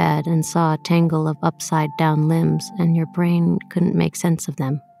of the bed and saw a tangle of upside-down limbs, and your brain couldn't make sense of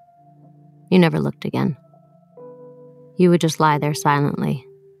them. You never looked again. You would just lie there silently,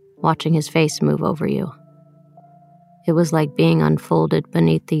 watching his face move over you. It was like being unfolded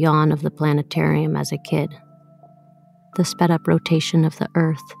beneath the yawn of the planetarium as a kid. The sped-up rotation of the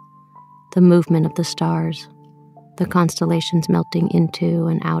Earth, the movement of the stars, the constellations melting into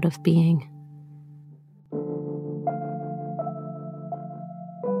and out of being.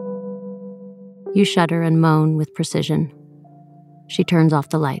 You shudder and moan with precision. She turns off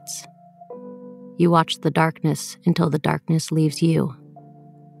the lights. You watch the darkness until the darkness leaves you,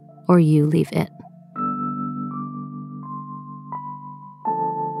 or you leave it.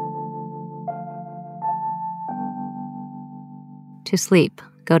 To sleep,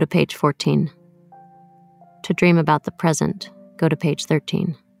 go to page 14. To dream about the present, go to page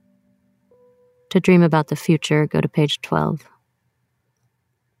 13. To dream about the future, go to page 12.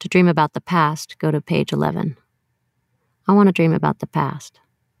 To dream about the past, go to page 11. I want to dream about the past.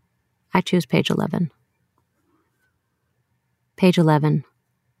 I choose page 11. Page 11.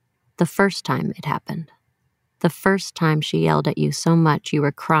 The first time it happened. The first time she yelled at you so much you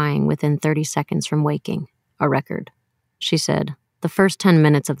were crying within 30 seconds from waking. A record. She said, "The first 10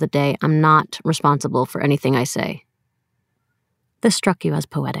 minutes of the day, I'm not responsible for anything I say." This struck you as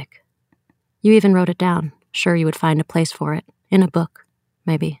poetic. You even wrote it down, sure you would find a place for it, in a book.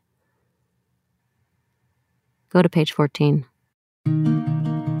 Maybe. Go to page 14.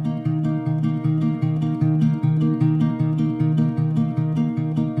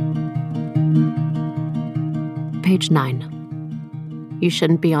 Page 9. You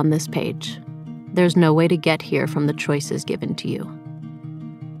shouldn't be on this page. There's no way to get here from the choices given to you.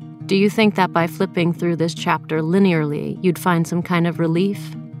 Do you think that by flipping through this chapter linearly, you'd find some kind of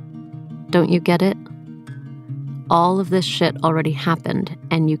relief? Don't you get it? All of this shit already happened,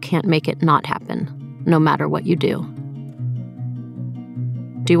 and you can't make it not happen, no matter what you do.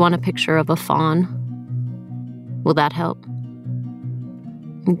 Do you want a picture of a fawn? Will that help?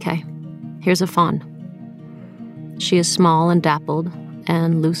 Okay, here's a fawn. She is small and dappled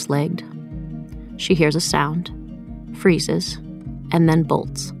and loose-legged. She hears a sound, freezes, and then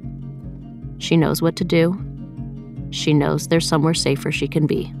bolts. She knows what to do. She knows there's somewhere safer she can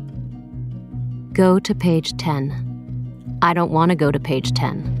be. Go to page 10. I don't want to go to page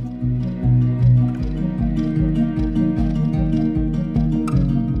 10.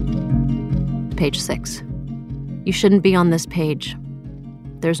 Page 6. You shouldn't be on this page.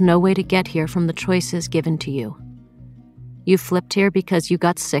 There's no way to get here from the choices given to you. You flipped here because you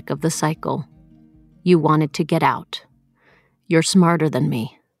got sick of the cycle. You wanted to get out. You're smarter than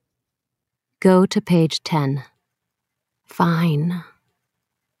me. Go to page 10. Fine.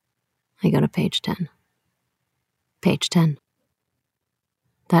 I go to page 10. Page 10.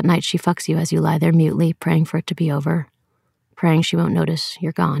 That night she fucks you as you lie there mutely, praying for it to be over, praying she won't notice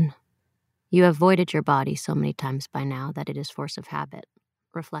you're gone. You have voided your body so many times by now that it is force of habit,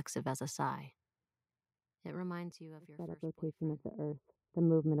 reflexive as a sigh. It reminds you of your first rotation of the earth, the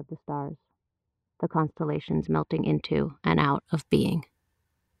movement of the stars, the constellations melting into and out of being.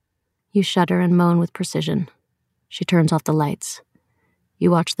 You shudder and moan with precision. She turns off the lights.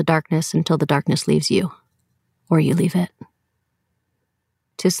 You watch the darkness until the darkness leaves you, or you leave it.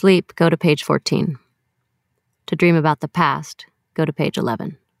 To sleep, go to page 14. To dream about the past, go to page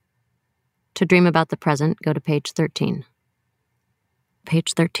 11. To dream about the present, go to page 13.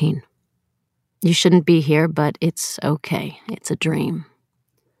 Page 13. You shouldn't be here, but it's okay. It's a dream.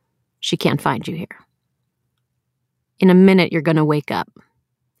 She can't find you here. In a minute, you're going to wake up,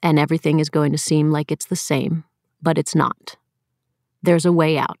 and everything is going to seem like it's the same, but it's not. There's a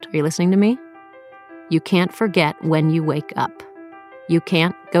way out. Are you listening to me? You can't forget when you wake up. You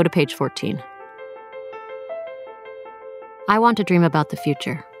can't. Go to page 14. I want to dream about the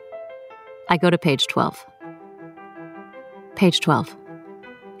future. I go to page 12. Page 12.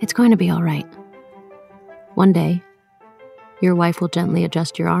 It's going to be all right. One day, your wife will gently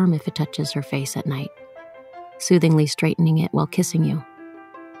adjust your arm if it touches her face at night, soothingly straightening it while kissing you.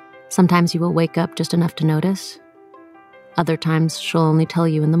 Sometimes you will wake up just enough to notice. Other times, she'll only tell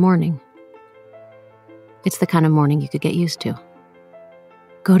you in the morning. It's the kind of morning you could get used to.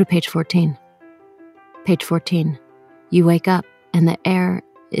 Go to page 14. Page 14. You wake up, and the air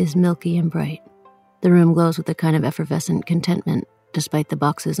is milky and bright. The room glows with a kind of effervescent contentment, despite the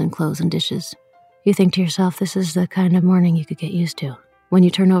boxes and clothes and dishes. You think to yourself, this is the kind of morning you could get used to. When you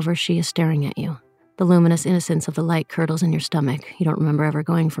turn over, she is staring at you. The luminous innocence of the light curdles in your stomach. You don't remember ever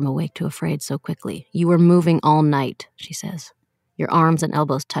going from awake to afraid so quickly. You were moving all night, she says. Your arms and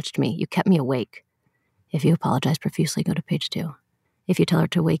elbows touched me. You kept me awake. If you apologize profusely, go to page 2. If you tell her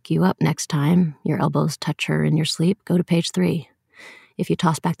to wake you up next time, your elbows touch her in your sleep, go to page 3. If you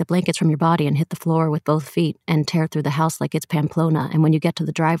toss back the blankets from your body and hit the floor with both feet and tear through the house like it's Pamplona, and when you get to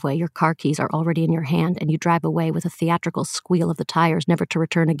the driveway, your car keys are already in your hand and you drive away with a theatrical squeal of the tires never to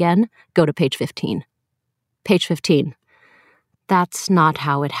return again, go to page 15. Page 15. That's not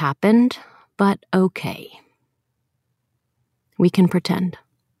how it happened, but okay. We can pretend.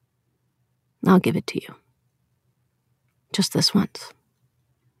 I'll give it to you. Just this once.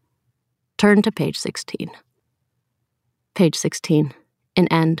 Turn to page 16. Page 16. An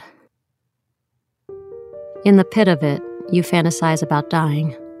end. In the pit of it, you fantasize about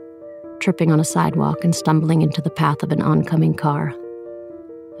dying, tripping on a sidewalk and stumbling into the path of an oncoming car.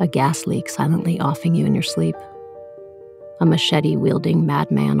 A gas leak silently offing you in your sleep. A machete-wielding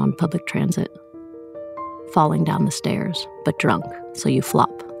madman on public transit. Falling down the stairs, but drunk, so you flop,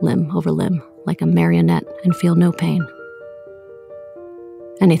 limb over limb, like a marionette and feel no pain.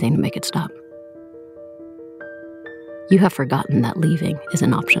 Anything to make it stop. You have forgotten that leaving is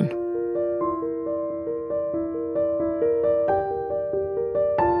an option.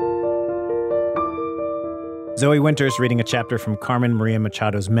 Zoe Winters reading a chapter from Carmen Maria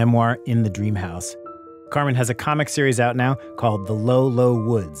Machado's memoir, In the Dream House. Carmen has a comic series out now called The Low, Low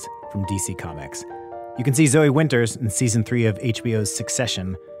Woods from DC Comics. You can see Zoe Winters in Season 3 of HBO's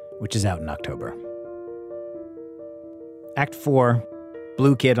Succession, which is out in October. Act 4,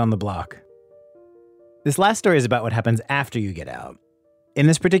 Blue Kid on the Block. This last story is about what happens after you get out. In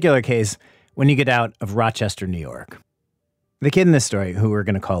this particular case, when you get out of Rochester, New York. The kid in this story, who we're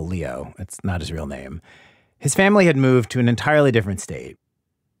going to call Leo, it's not his real name, his family had moved to an entirely different state,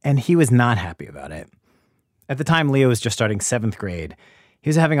 and he was not happy about it. At the time, Leo was just starting 7th grade. He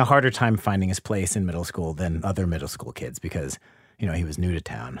was having a harder time finding his place in middle school than other middle school kids because, he was new to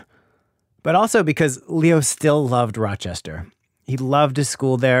town. But also because Leo still loved Rochester. He loved his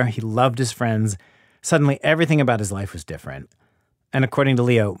school there. He loved his friends. Suddenly, everything about his life was different. And according to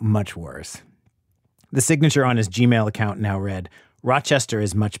Leo, much worse. The signature on his Gmail account now read, "Rochester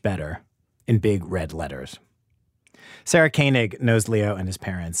is much better," in big red letters. Sarah Koenig knows Leo and his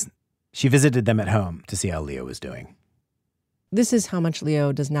parents. She visited them at home to see how Leo was doing. This is how much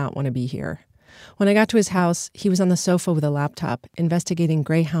Leo does not want to be here. When I got to his house, he was on the sofa with a laptop, investigating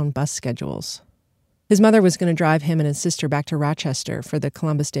Greyhound bus schedules. His mother was going to drive him and his sister back to Rochester for the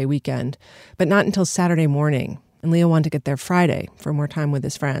Columbus Day weekend, but not until Saturday morning, and Leo wanted to get there Friday for more time with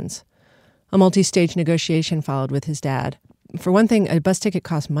his friends. A multi-stage negotiation followed with his dad. For one thing, a bus ticket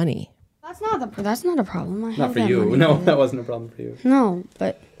costs money. That's not a problem. Not for you. No, that wasn't a problem for you. No,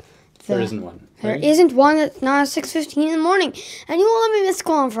 but there isn't one. There isn't one that's not at 6:15 in the morning, and you won't let me miss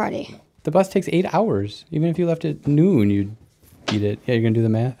school on Friday. The bus takes 8 hours. Even if you left at noon, you'd beat it. Yeah, you're going to do the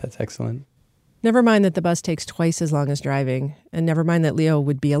math? That's excellent. Never mind that the bus takes twice as long as driving, and never mind that Leo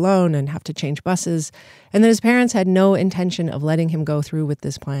would be alone and have to change buses, and that his parents had no intention of letting him go through with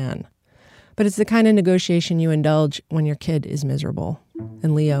this plan. But it's the kind of negotiation you indulge when your kid is miserable,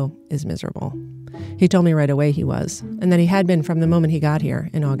 and Leo is miserable. He told me right away he was, and that he had been from the moment he got here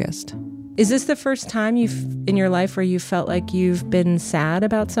in August. Is this the first time in your life where you felt like you've been sad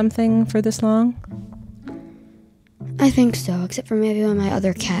about something for this long? I think so, except for maybe when my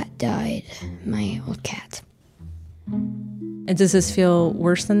other cat died, my old cat. And does this feel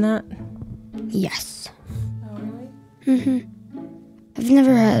worse than that? Yes. Oh, really? Mm-hmm. I've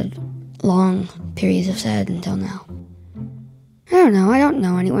never had long periods of sad until now. I don't know. I don't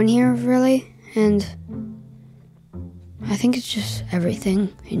know anyone here, really, and I think it's just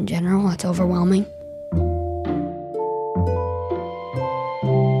everything in general that's overwhelming.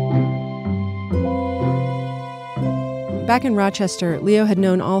 Back in Rochester, Leo had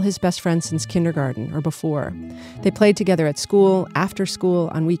known all his best friends since kindergarten or before. They played together at school, after school,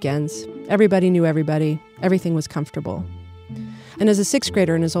 on weekends. Everybody knew everybody. Everything was comfortable. And as a sixth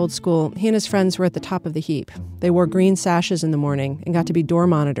grader in his old school, he and his friends were at the top of the heap. They wore green sashes in the morning and got to be door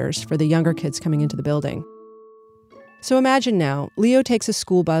monitors for the younger kids coming into the building. So imagine now, Leo takes a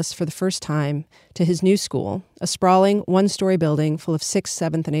school bus for the first time to his new school, a sprawling one-story building full of 6th,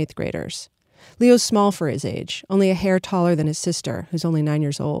 7th, and 8th graders. Leo's small for his age, only a hair taller than his sister, who's only 9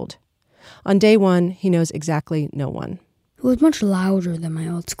 years old. On day one, he knows exactly no one. It was much louder than my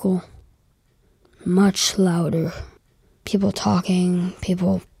old school. Much louder. People talking,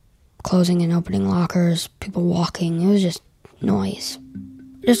 people closing and opening lockers, people walking. It was just noise.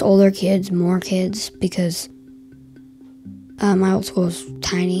 Just older kids, more kids, because my old school was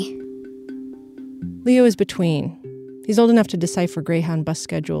tiny. Leo is between. He's old enough to decipher Greyhound bus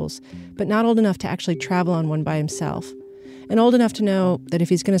schedules, but not old enough to actually travel on one by himself, and old enough to know that if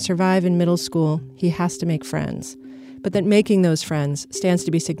he's going to survive in middle school, he has to make friends, but that making those friends stands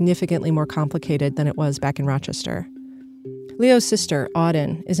to be significantly more complicated than it was back in Rochester. Leo's sister,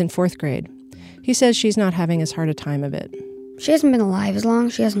 Auden, is in 4th grade. He says she's not having as hard a time of it. She hasn't been alive as long,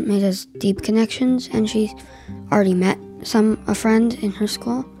 she hasn't made as deep connections, and she's already met a friend in her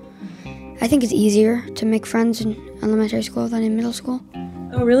school. I think it's easier to make friends in elementary school than in middle school.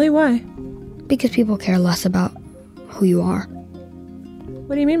 Oh, really? Why? Because people care less about who you are.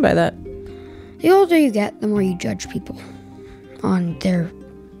 What do you mean by that? The older you get, the more you judge people on their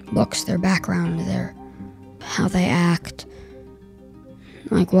looks, their background, how they act,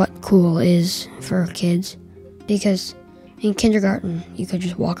 like what cool is for kids. Because in kindergarten, you could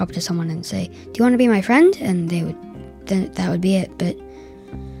just walk up to someone and say, "Do you want to be my friend?" And then that would be it. But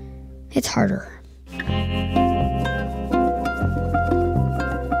it's harder.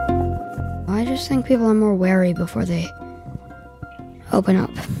 I just think people are more wary before they open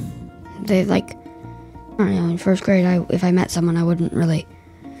up. They I don't know, in 1st grade, if I met someone, I wouldn't really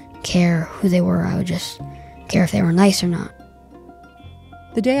care who they were. I would just care if they were nice or not.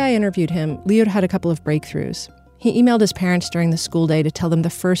 The day I interviewed him, Leo had a couple of breakthroughs. He emailed his parents during the school day to tell them the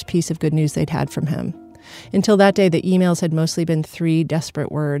first piece of good news they'd had from him. Until that day, the emails had mostly been 3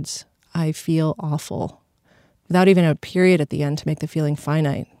 desperate words. I feel awful. Without even a period at the end to make the feeling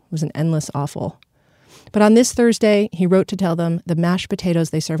finite. It was an endless awful. But on this Thursday, he wrote to tell them the mashed potatoes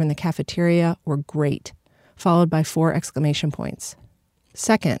they serve in the cafeteria were great, followed by 4 exclamation points.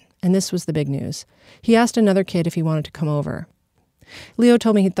 Second, and this was the big news, he asked another kid if he wanted to come over. Leo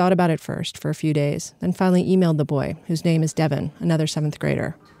told me he'd thought about it first for a few days, then finally emailed the boy, whose name is Devin, another 7th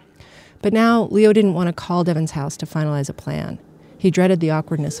grader. But now, Leo didn't want to call Devin's house to finalize a plan. He dreaded the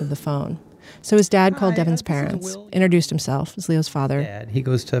awkwardness of the phone. So his dad called Devin's parents, introduced himself as Leo's father. Dad, he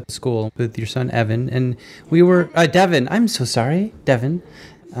goes to school with your son, Evan, and we were... Devin, I'm so sorry, Devin.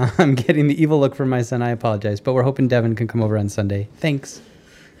 I'm getting the evil look from my son, I apologize, but we're hoping Devin can come over on Sunday. Thanks.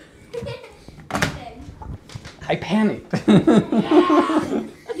 I panicked.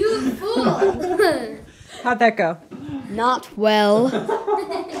 You fool! How'd that go? Not well.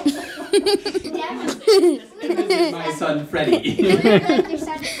 My son, Freddie.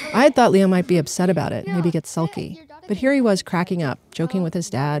 I had thought Leo might be upset about it, maybe get sulky. But here he was cracking up, joking with his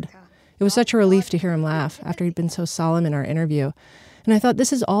dad. It was such a relief to hear him laugh after he'd been so solemn in our interview. And I thought,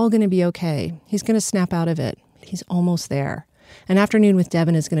 this is all going to be okay. He's going to snap out of it. He's almost there. An afternoon with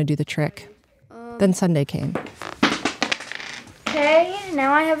Devin is going to do the trick. Then Sunday came. Okay,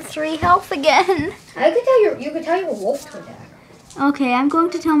 now I have 3 health again. You could tell your wolf to attack. Okay, I'm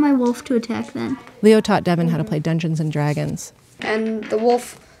going to tell my wolf to attack then. Leo taught Devin how to play Dungeons and Dragons. And the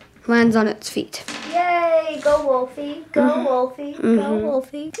wolf lands on its feet. Yay! Go Wolfie! Go Wolfie! Go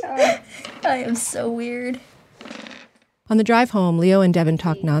Wolfie! I am so weird. On the drive home, Leo and Devin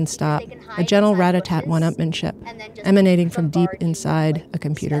talked nonstop, a gentle rat-a-tat one-upmanship emanating from deep inside a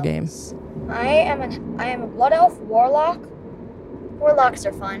computer game. I am a blood elf warlock. Warlocks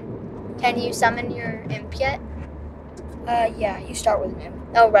are fun. Can you summon your imp yet? Yeah, you start with an imp.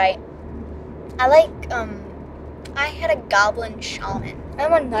 Oh, right. I had a goblin shaman.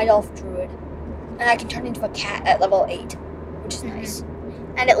 I'm a night elf druid. And I can turn into a cat at level 8, which is nice.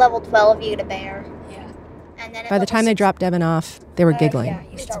 And at level 12, you get a bear. Yeah. And then By the time they dropped Devin off, they were giggling. Yeah,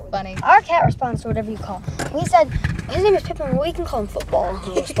 you start with funny. Our cat responds to whatever you call him. We said, his name is Pippin, but we can call him Football.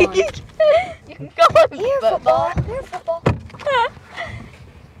 He'll respond. You can call him Here, Football. Here, Football.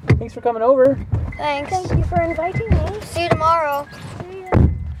 Thanks for coming over. Thanks. Thank you for inviting me. See you tomorrow.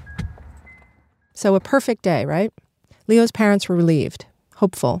 So a perfect day, right? Leo's parents were relieved,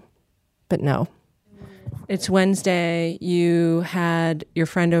 hopeful, but no. It's Wednesday. You had your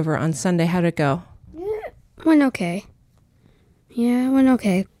friend over on Sunday. How'd it go? Went okay. Yeah, it went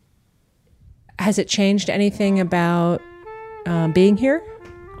okay. Has it changed anything about being here?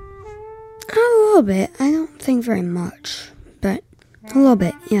 A little bit. I don't think very much, but a little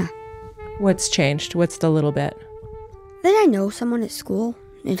bit, yeah. What's changed? What's the little bit? That I know someone at school.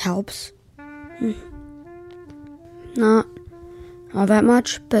 It helps. Not all that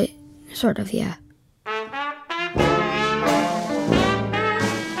much, but sort of, yeah.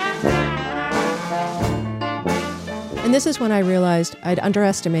 And this is when I realized I'd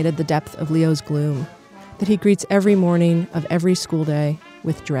underestimated the depth of Leo's gloom, that he greets every morning of every school day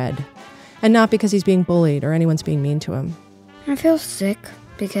with dread. And not because he's being bullied or anyone's being mean to him. I feel sick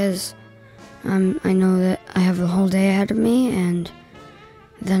because I know that I have the whole day ahead of me, and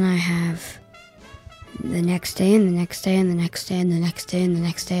then I have the next day and the next day and the next day and the next day and the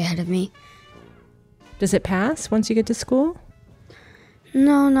next day ahead of me. Does it pass once you get to school?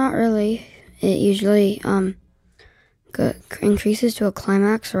 No, not really. It usually increases to a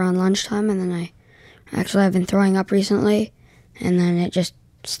climax around lunchtime, and then I've been throwing up recently, and then it just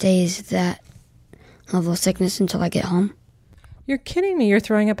stays that level of sickness until I get home. You're kidding me. You're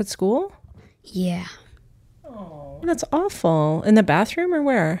throwing up at school? Yeah. Oh, that's awful. In the bathroom or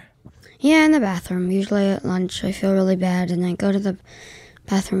where? Yeah, in the bathroom. Usually at lunch I feel really bad, and I go to the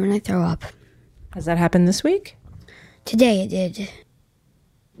bathroom and I throw up. Has that happened this week? Today it did.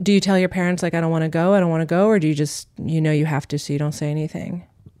 Do you tell your parents, like, I don't want to go, or do you just, you have to, so you don't say anything?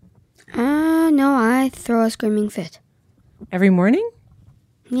 No, I throw a screaming fit. Every morning?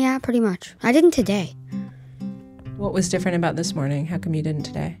 Yeah, pretty much. I didn't today. What was different about this morning? How come you didn't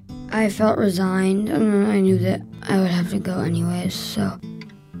today? I felt resigned, and I knew that I would have to go anyways, so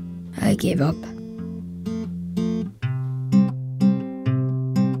I gave up.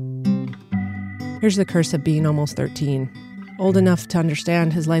 Here's the curse of being almost 13. Old enough to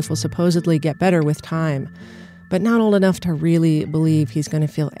understand his life will supposedly get better with time, but not old enough to really believe he's going to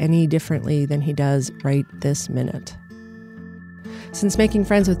feel any differently than he does right this minute. Since making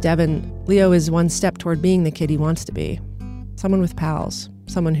friends with Devin, Leo is one step toward being the kid he wants to be. Someone with pals,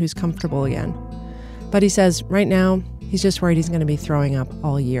 someone who's comfortable again. But he says right now, he's just worried he's going to be throwing up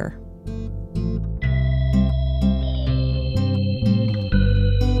all year.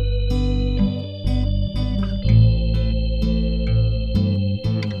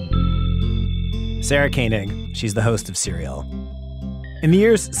 Sarah Koenig, she's the host of Serial. In the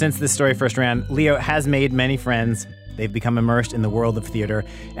years since this story first ran, Leo has made many friends. They've become immersed in the world of theater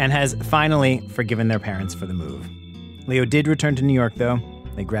and has finally forgiven their parents for the move. Leo did return to New York, though.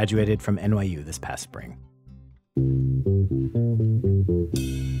 They graduated from NYU this past spring.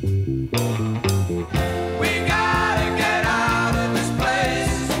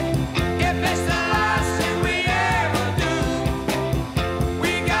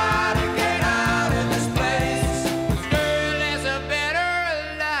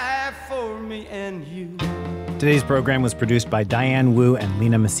 Today's program was produced by Diane Wu and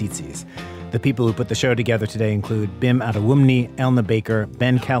Lena Masitsis. The people who put the show together today include Bim Adewumne, Elna Baker,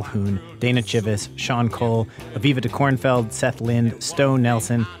 Ben Calhoun, Dana Chivvis, Sean Cole, Aviva de Kornfeld, Seth Lind, Stowe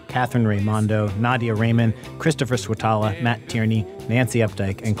Nelson, Catherine Raimondo, Nadia Raymond, Christopher Swatala, Matt Tierney, Nancy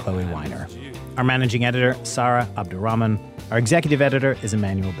Updike, and Chloe Weiner. Our managing editor, Sarah Abdurrahman. Our executive editor is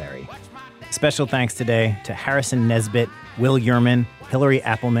Emmanuel Berry. Special thanks today to Harrison Nesbitt, Will Yerman, Hillary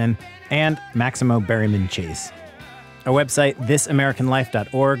Appleman, and Maximo Berryman Chase. Our website,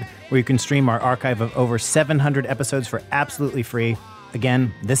 thisamericanlife.org, where you can stream our archive of over 700 episodes for absolutely free.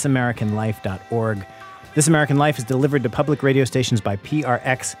 Again, thisamericanlife.org. This American Life is delivered to public radio stations by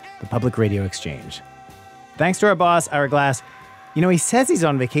PRX, the Public Radio Exchange. Thanks to our boss, Ira Glass. You know, he says he's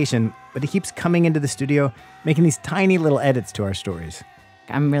on vacation, but he keeps coming into the studio, making these tiny little edits to our stories.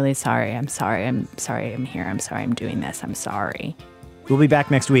 I'm really sorry. I'm sorry I'm here. I'm sorry I'm doing this. I'm sorry. We'll be back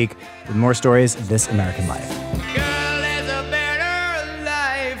next week with more stories of This American Life. Girl, there's a better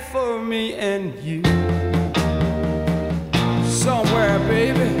life for me and you.